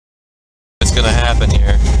gonna happen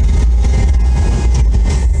here.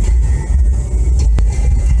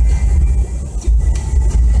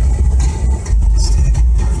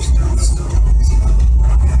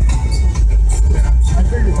 I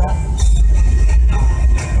figured that.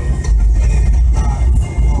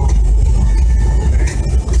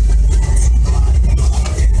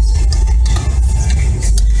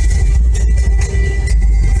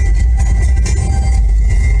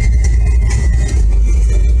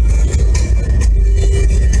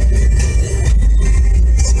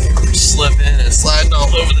 Slipping and sliding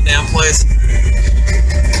all over the damn place.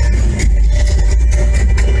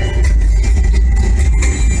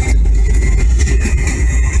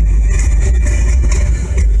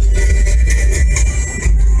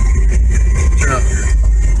 Turn up here.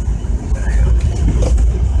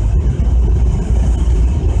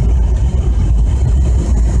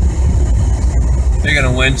 They're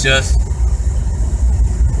gonna winch us.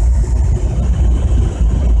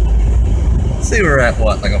 Say we're at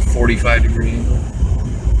what, like a 45-degree angle?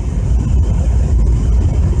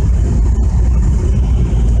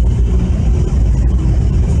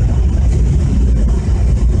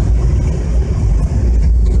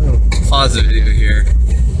 Pause the video here.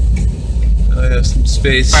 I have some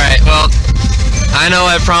space. All right. Well, I know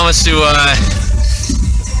I promised to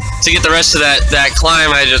get the rest of that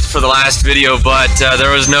climb I just for the last video, but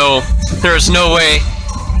there was no way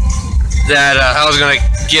that I was gonna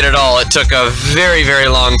get it all. It took a very, very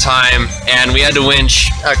long time, and we had to winch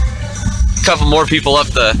a couple more people up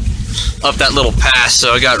that little pass,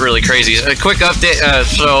 so it got really crazy. A quick update.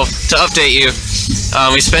 So to update you,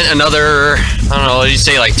 we spent another, I don't know, what did you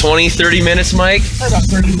say, like 20-30 minutes, Mike? About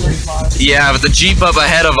 30-35. Yeah, but the Jeep up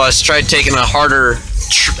ahead of us tried taking a harder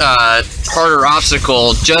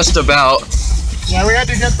obstacle just about. Yeah, we had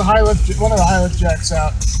to get the high lift, one of the high lift jacks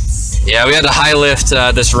out. Yeah, we had to high lift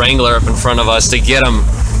this Wrangler up in front of us to get him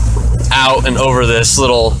out and over this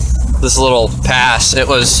little pass. It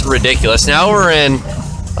was ridiculous. Now we're in,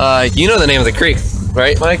 you know the name of the creek,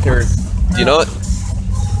 right, Mike? Or do you know it?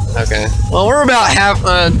 Okay. Well, we're about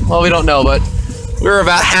well, we don't know, but we're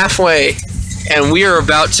about halfway, and we are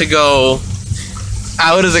about to go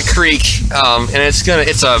out of the creek, and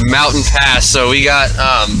it's a mountain pass, so we got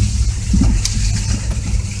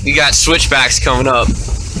switchbacks coming up.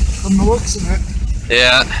 From the looks of it.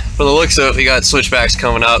 Yeah, from the looks of it, we got switchbacks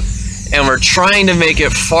coming up, and we're trying to make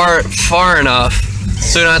it far enough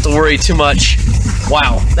so we don't have to worry too much.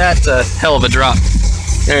 Wow, that's a hell of a drop.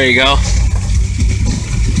 There you go.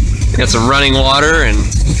 Got some running water and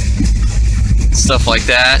stuff like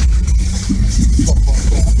that.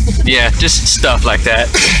 Yeah, just stuff like that.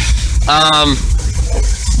 Oh,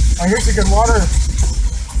 here's the good water.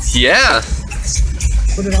 Yeah.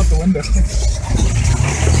 Put it out the window.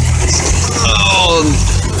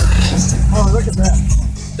 Oh, look at that.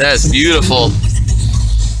 That's beautiful.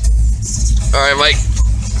 All right, Mike.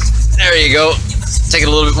 There you go. Take it a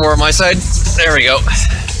little bit more on my side. There we go.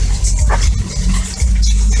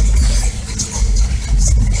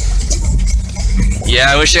 Yeah,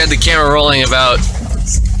 I wish I had the camera rolling about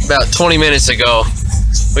 20 minutes ago.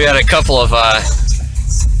 We had a couple of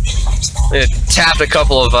we had tapped a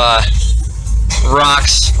couple of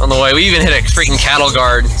rocks on the way. We even hit a freaking cattle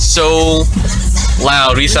guard so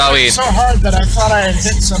loud. We thought we so hard that I thought I had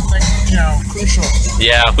hit something, you know, crucial.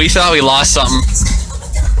 Yeah, we thought we lost something.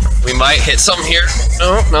 We might hit something here.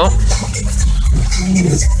 No.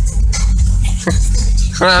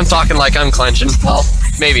 I'm talking like I'm clenching. Well,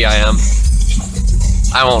 maybe I am.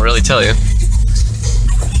 I won't really tell you.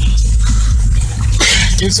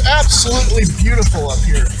 It's absolutely beautiful up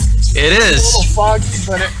here. It is. It's a little foggy,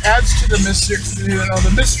 but it adds to the mystery,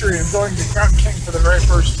 the mystery of going to Crown King for the very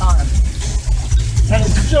first time. And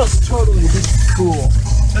it's just totally cool.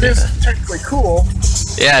 It is technically cool.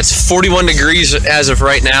 Yeah, it's 41 degrees as of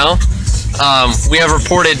right now. We have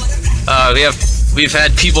reported, we've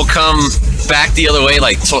had people come back the other way,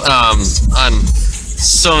 like on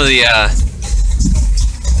some of the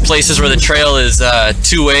places where the trail is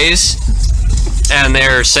 2 ways, and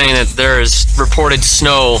they're saying that there is reported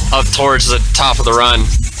snow up towards the top of the run.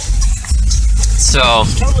 So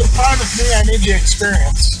totally fine with me. I need the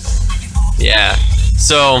experience. Yeah.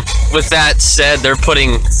 So with that said, they're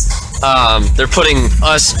putting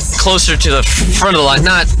us closer to the front of the line.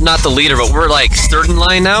 Not the leader, but we're like third in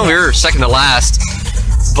line now. We're second to last,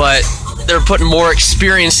 but they're putting more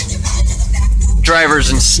experienced drivers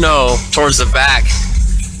in snow towards the back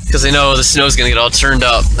because they know the snow's gonna get all turned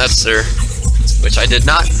up. That's their, which I did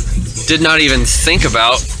not even think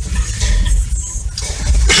about.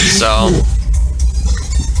 So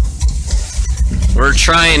we're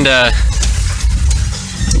trying to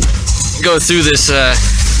go through this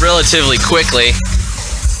relatively quickly,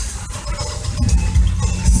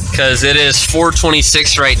 because it is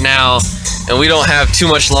 4:26 right now, and we don't have too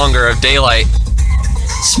much longer of daylight,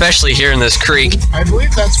 especially here in this creek. I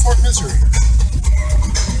believe that's Fort Misery.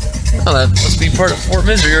 Oh, that must be part of Fort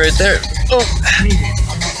Misery right there. Oh,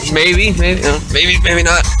 maybe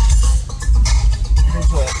not.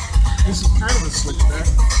 This is kind of a switchback.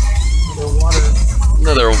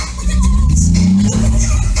 Another.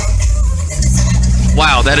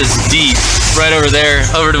 Wow, that is deep. Right over there,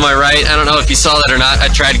 over to my right. I don't know if you saw that or not. I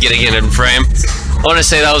tried to get it in frame. I want to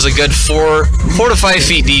say that was a good 4 to 5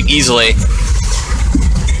 feet deep easily.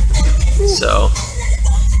 So.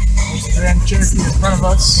 There's the Grand Cherokee in front of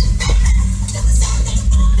us.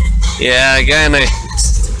 Yeah, again,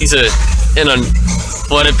 he's in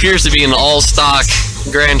what appears to be an all-stock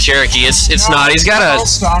Grand Cherokee. It's no, not. He's got a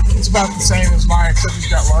all-stock. It's about the same as mine, except he's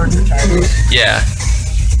got larger tires. Yeah.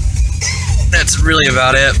 That's really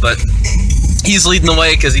about it, but he's leading the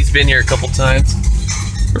way because he's been here a couple times.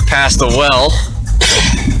 We're past the well.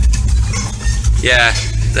 Yeah,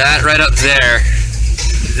 that right up there,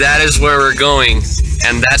 that is where we're going,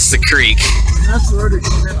 and that's the creek. That's the road it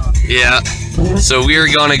came in on. Yeah, so we are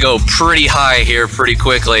going to go pretty high here pretty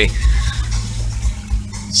quickly.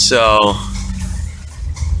 So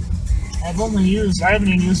I haven't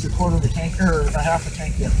even used a quarter of a tank or a half a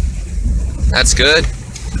tank yet. that's good.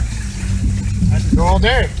 I could go all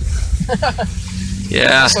day.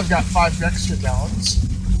 Yeah. I've got 5 extra gallons.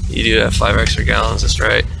 You do have 5 extra gallons, that's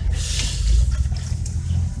right.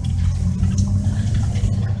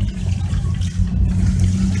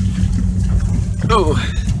 Ooh.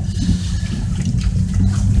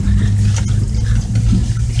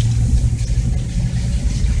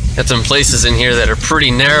 Got some places in here that are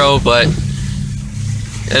pretty narrow, but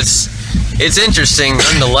it's interesting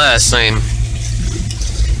nonetheless. I mean,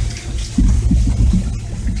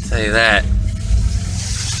 tell you that.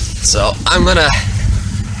 So I'm gonna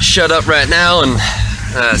shut up right now and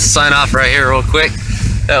sign off right here real quick.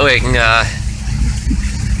 That way I can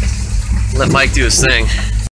let Mike do his thing.